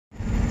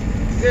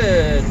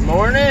Good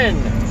morning.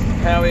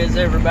 How is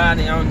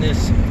everybody on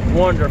this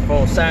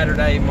wonderful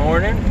Saturday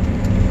morning?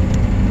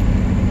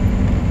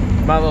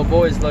 My little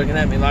boy's looking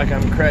at me like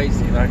I'm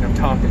crazy, like I'm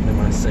talking to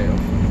myself.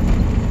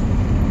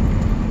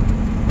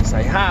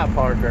 Say hi,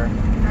 Parker.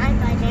 Hi,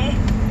 Parker.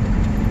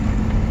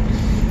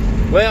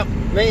 Well,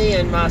 me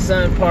and my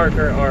son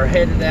Parker are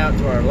headed out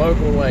to our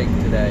local lake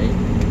today.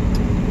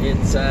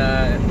 It's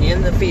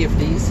in the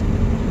 50s.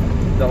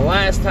 The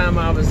last time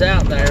I was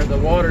out there, the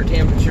water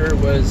temperature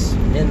was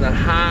in the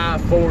high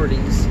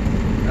 40s.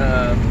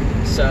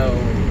 So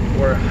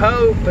we're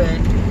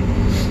hoping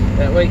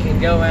that we can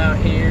go out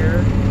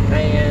here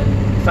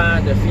and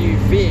find a few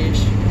fish.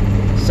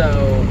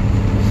 So,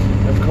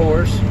 of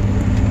course,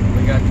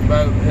 we got the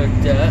boat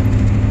hooked up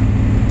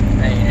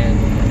and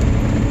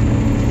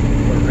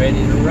we're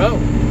ready to roll.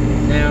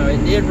 Now,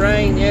 it did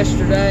rain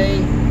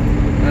yesterday.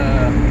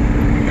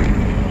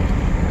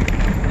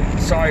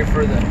 Sorry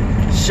for the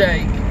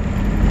shake.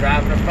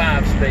 Driving a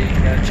 5-speed,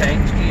 gotta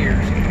change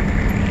gears.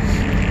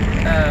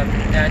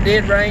 Now, it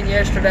did rain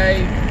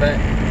yesterday, but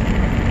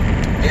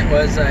it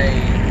was a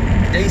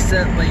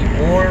decently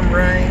warm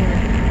rain.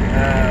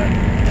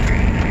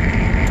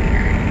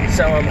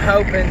 So I'm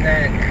hoping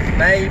that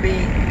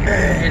maybe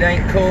it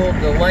ain't cooled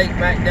the lake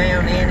back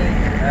down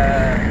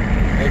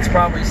any. It's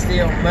probably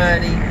still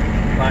muddy,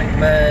 like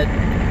mud.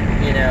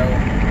 You know,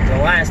 the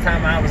last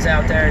time I was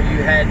out there,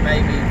 you had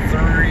maybe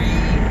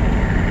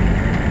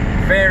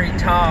very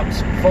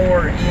tops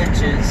 4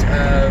 inches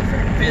of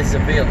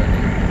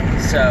visibility.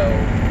 So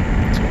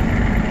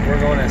we're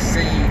going to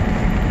see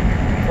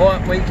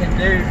what we can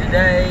do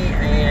today,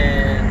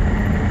 and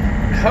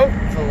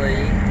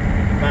hopefully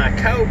my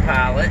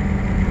co-pilot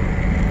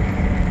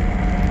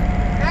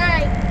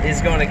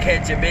is going to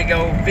catch a big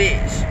old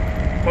fish.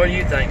 What do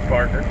you think,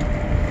 Parker?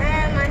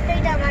 I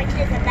think I might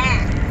catch a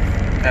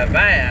bass. A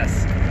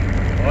bass?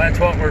 Well, that's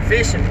what we're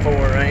fishing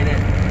for, ain't it?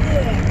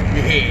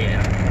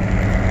 Yeah.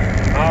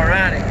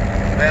 Alrighty.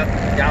 Well,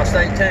 y'all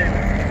stay tuned.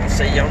 We'll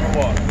see you on the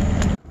water.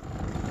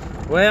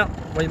 Well,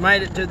 we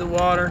made it to the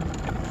water.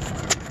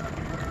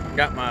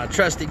 Got my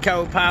trusty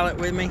co-pilot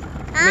with me.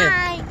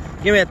 Hi.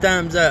 Give me a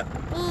thumbs up.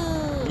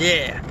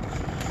 Yeah.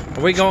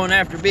 Are we going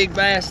after big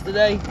bass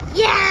today?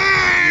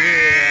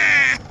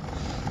 Yeah.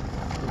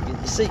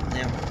 Get the seat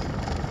now.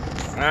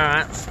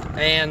 Alright.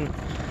 And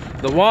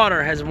the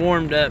water has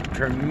warmed up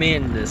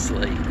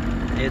tremendously.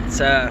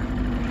 It's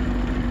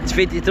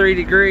 53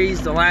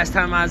 degrees. The last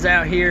time I was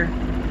out here,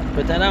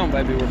 put that on,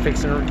 baby. We're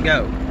fixing to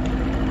go.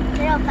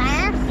 Real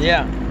fast?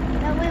 Yeah.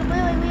 No,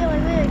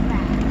 really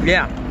fast.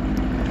 Yeah.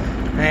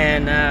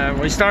 And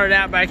we started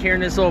out back here in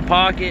this little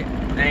pocket,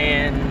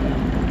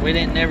 and we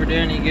didn't never do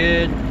any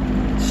good.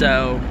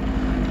 So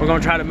we're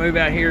gonna try to move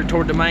out here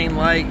toward the main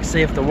lake,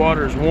 see if the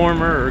water's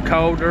warmer or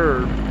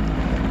colder, or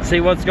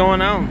see what's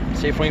going on.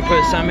 See if we can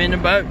put some in the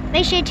boat.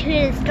 Make sure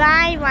to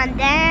subscribe on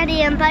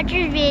Daddy and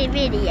Butcher's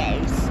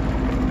videos.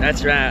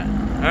 That's right.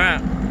 All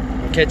right.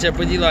 We'll catch up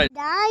with you later.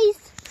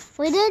 Guys,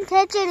 we didn't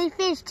catch any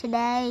fish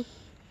today.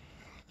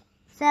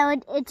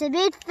 So it's a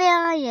big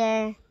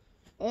failure.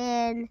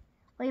 And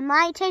we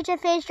might catch a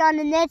fish on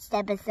the next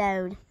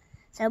episode.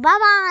 So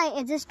bye-bye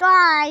and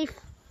subscribe.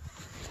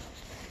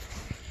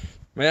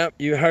 Well,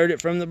 you heard it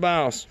from the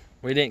boss.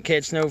 We didn't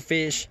catch no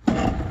fish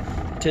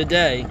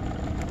today.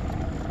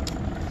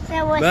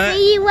 So we'll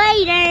see you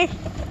later.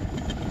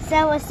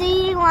 So we'll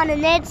see you on the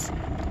next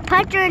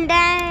Butcher and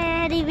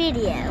Daddy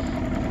video.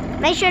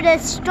 Make sure to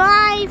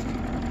subscribe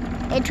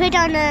and click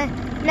on the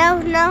no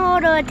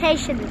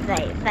notification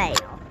bell.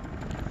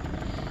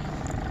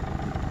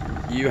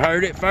 You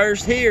heard it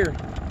first here.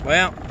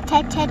 Well,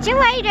 Catch you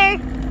later.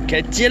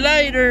 Catch you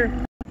later.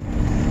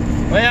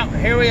 Well,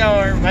 here we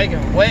are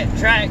making wet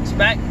tracks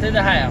back to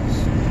the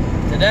house.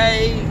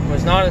 Today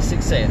was not a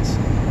success.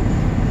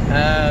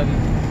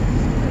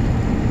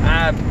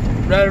 I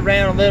rode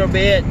around a little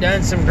bit,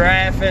 done some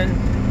graphing,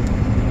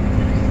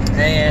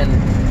 and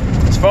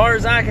as far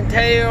as I can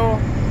tell,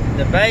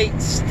 the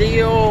bait's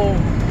still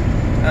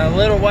a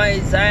little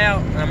ways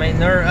out. I mean,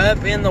 they're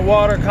up in the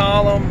water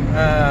column.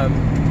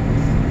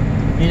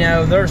 You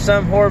know, they're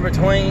somewhere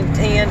between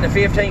 10 to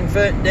 15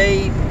 foot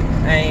deep,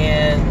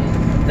 and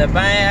the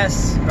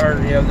bass, or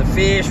you know, the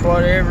fish,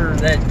 whatever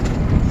that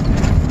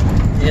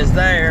is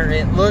there,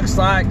 it looks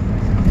like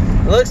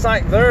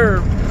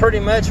they're pretty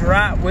much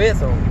right with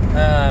them.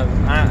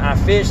 I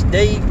fished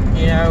deep,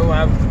 you know,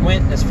 I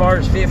went as far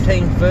as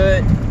 15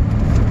 foot,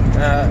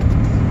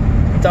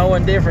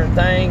 throwing different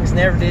things,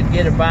 never did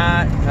get a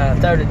bite.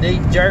 Throwed a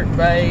deep jerk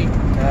bait,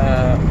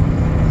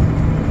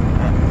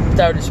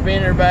 throwed a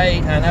spinner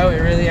bait. I know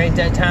it really ain't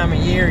that time of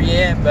year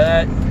yet,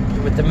 but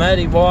with the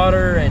muddy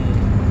water and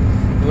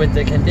with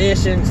the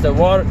conditions, the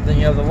water,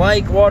 you know, the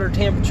lake water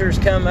temperatures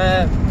come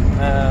up.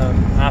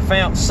 I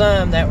found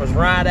some that was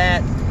right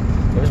at,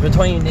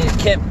 it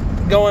kept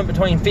going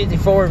between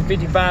 54 and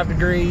 55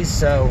 degrees.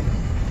 So,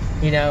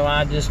 you know,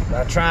 I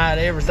tried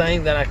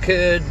everything that I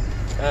could.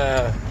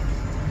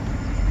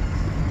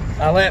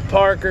 I let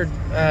Parker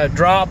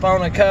drop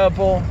on a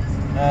couple.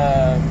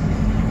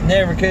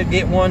 Never could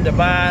get one to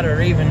bite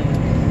or even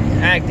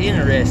act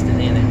interested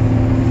in it.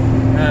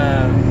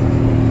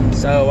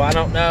 So I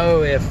don't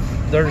know if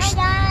there's.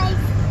 Hi guys,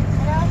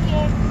 hello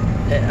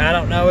here. I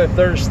don't know if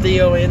they're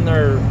still in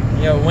their,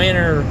 you know,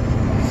 winter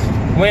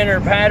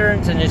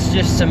patterns, and it's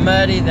just so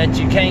muddy that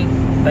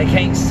they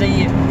can't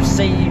see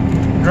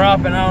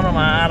dropping on them.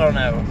 I don't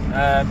know.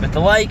 But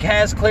the lake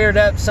has cleared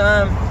up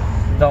some.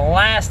 The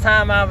last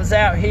time I was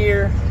out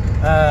here,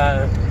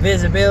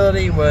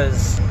 visibility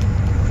was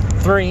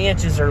 3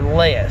 inches or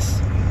less.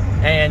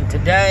 And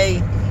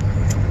today,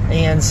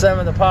 in some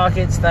of the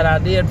pockets that I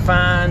did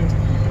find,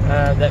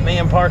 that me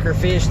and Parker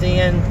fished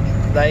in,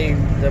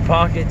 the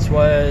pockets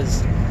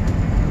was,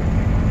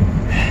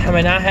 I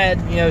mean, I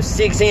had, you know,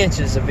 6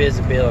 inches of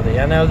visibility.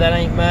 I know that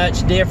ain't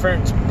much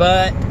difference,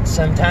 but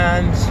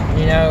sometimes,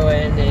 you know,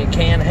 and it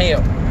can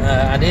help.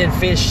 I did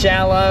fish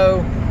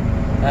shallow,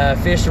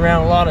 fished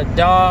around a lot of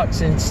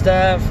docks and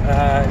stuff,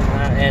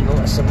 and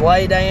some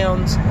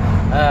laydowns.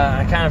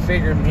 I kind of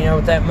figured, you know,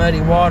 with that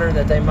muddy water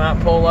that they might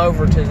pull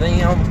over to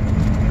them.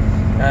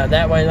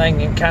 That way they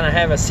can kind of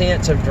have a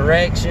sense of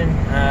direction.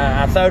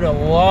 I throwed a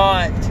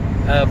lot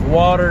of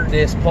water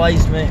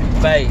displacement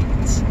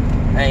baits,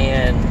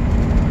 and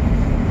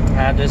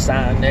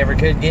I never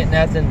could get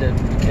nothing to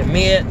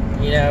commit.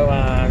 You know,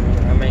 I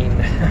mean,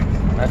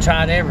 I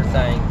tried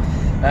everything.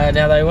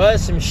 Now there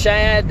was some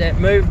shad that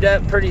moved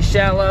up pretty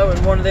shallow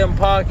in one of them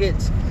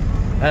pockets,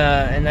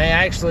 and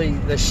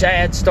the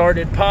shad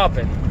started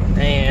popping,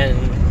 and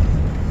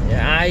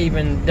I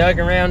even dug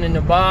around in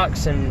the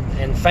box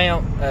and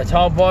found a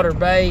topwater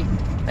bait,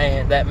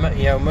 and that,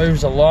 you know,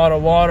 moves a lot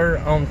of water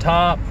on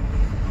top,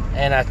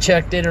 and I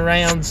chucked it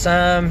around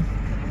some,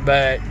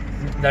 but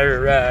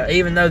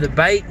even though the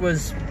bait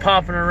was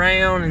popping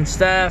around and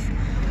stuff,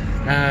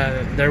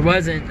 I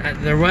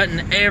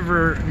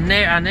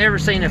never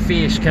seen a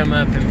fish come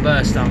up and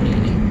bust on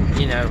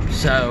any, you know.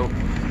 So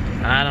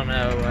I don't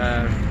know.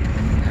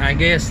 I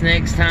guess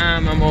next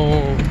time I'm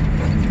gonna.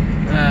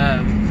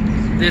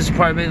 This will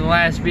probably be the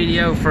last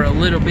video for a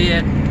little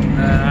bit.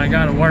 I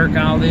got to work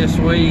all this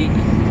week,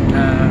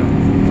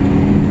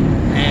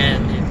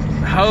 and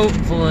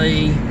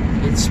hopefully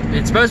it's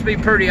supposed to be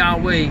pretty all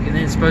week, and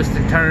then it's supposed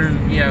to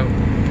turn, you know,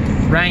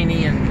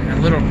 rainy and a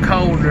little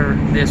colder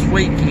this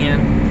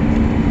weekend.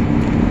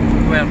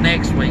 Well,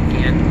 next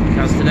weekend,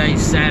 because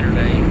today's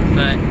Saturday.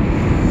 But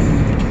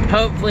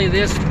hopefully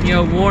this, you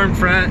know, warm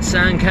front,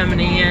 sun coming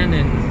in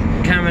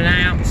and coming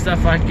out and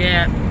stuff like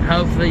that,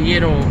 hopefully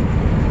it'll,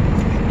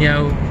 you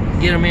know,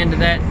 get them into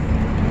that.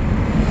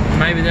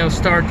 Maybe they'll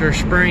start their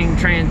spring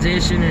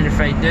transition, and if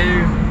they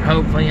do,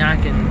 hopefully I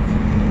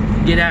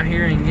can get out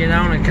here and get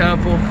on a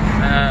couple.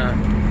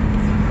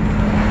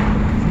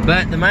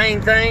 But the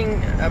main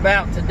thing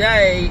about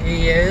today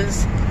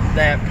is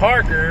that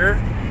Parker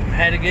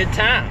had a good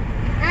time.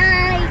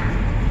 Hi.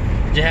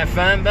 Did you have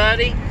fun,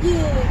 buddy?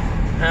 Yeah.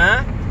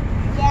 Huh?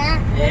 Yeah.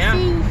 Yeah.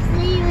 We'll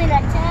see you in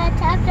a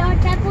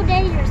couple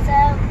days or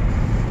so.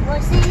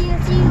 We'll see you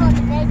on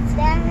the next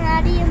Dan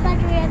Roddy and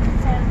Buddy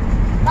episode.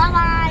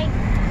 Bye-bye.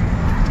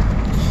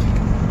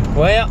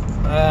 Well,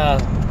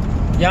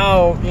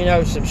 y'all, you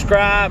know,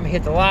 subscribe,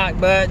 hit the like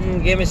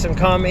button, give me some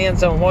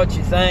comments on what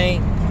you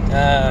think.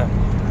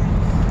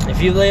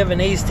 If you live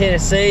in East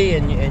Tennessee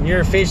and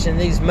you're fishing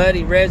these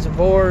muddy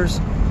reservoirs,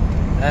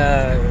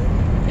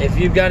 if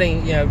you've got any,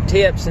 you know,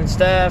 tips and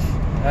stuff,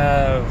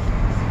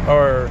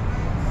 or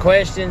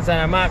questions that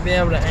I might be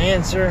able to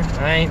answer.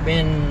 I ain't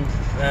been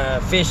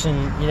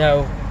fishing, you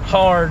know,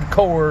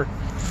 hardcore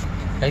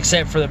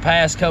except for the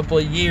past couple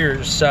of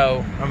years,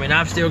 so I mean,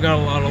 I've still got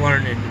a lot of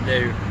learning to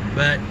do.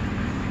 But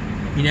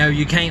you know,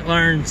 you can't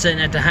learn sitting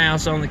at the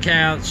house on the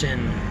couch,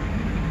 and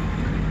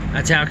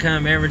that's how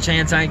come every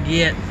chance I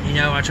get, you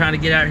know, I try to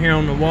get out here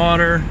on the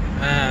water,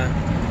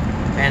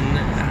 and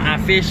I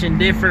fish in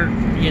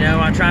different, you know,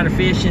 I try to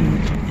fish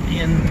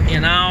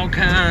in all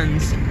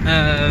kinds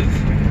of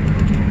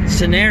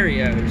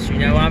scenarios. You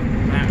know,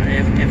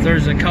 if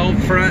there's a cold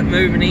front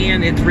moving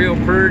in, it's real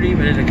pretty,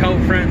 but if a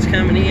cold front's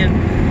coming in,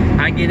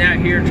 I get out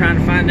here trying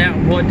to find out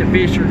what the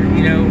fish are,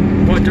 you know,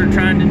 what they're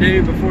trying to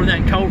do before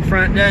that cold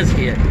front does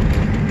hit.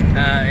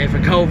 If a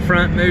cold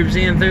front moves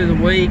in through the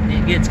week,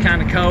 it gets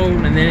kind of cold,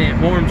 and then it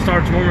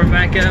starts warming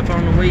back up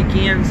on the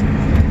weekends.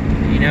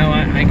 You know,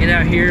 I get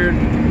out here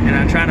and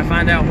I try to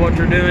find out what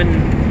they're doing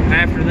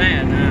after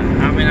that.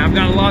 I mean, I've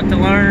got a lot to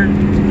learn,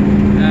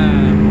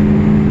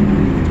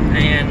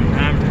 and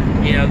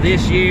you know,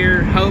 this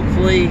year,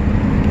 hopefully,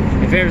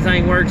 if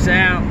everything works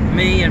out,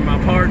 me and my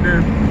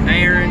partner,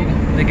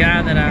 Aaron, the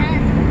guy that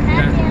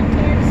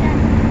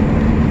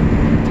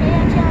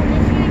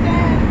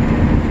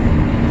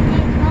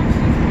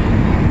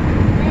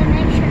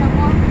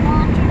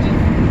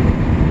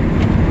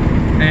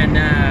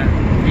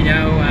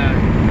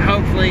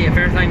hopefully, if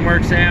everything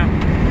works out,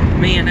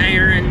 me and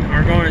Aaron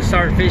are going to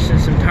start fishing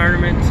some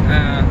tournaments.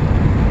 Now,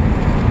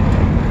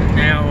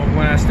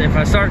 if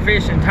I start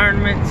fishing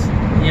tournaments,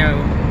 you know,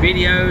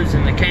 videos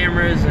and the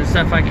cameras and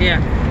stuff like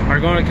that are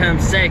going to come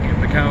second,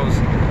 because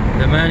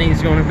the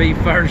money's going to be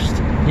first,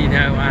 you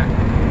know.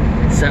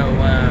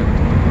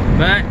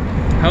 But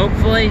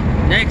hopefully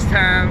next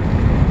time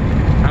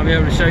I'll be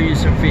able to show you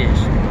some fish.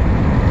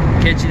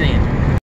 Catch you then.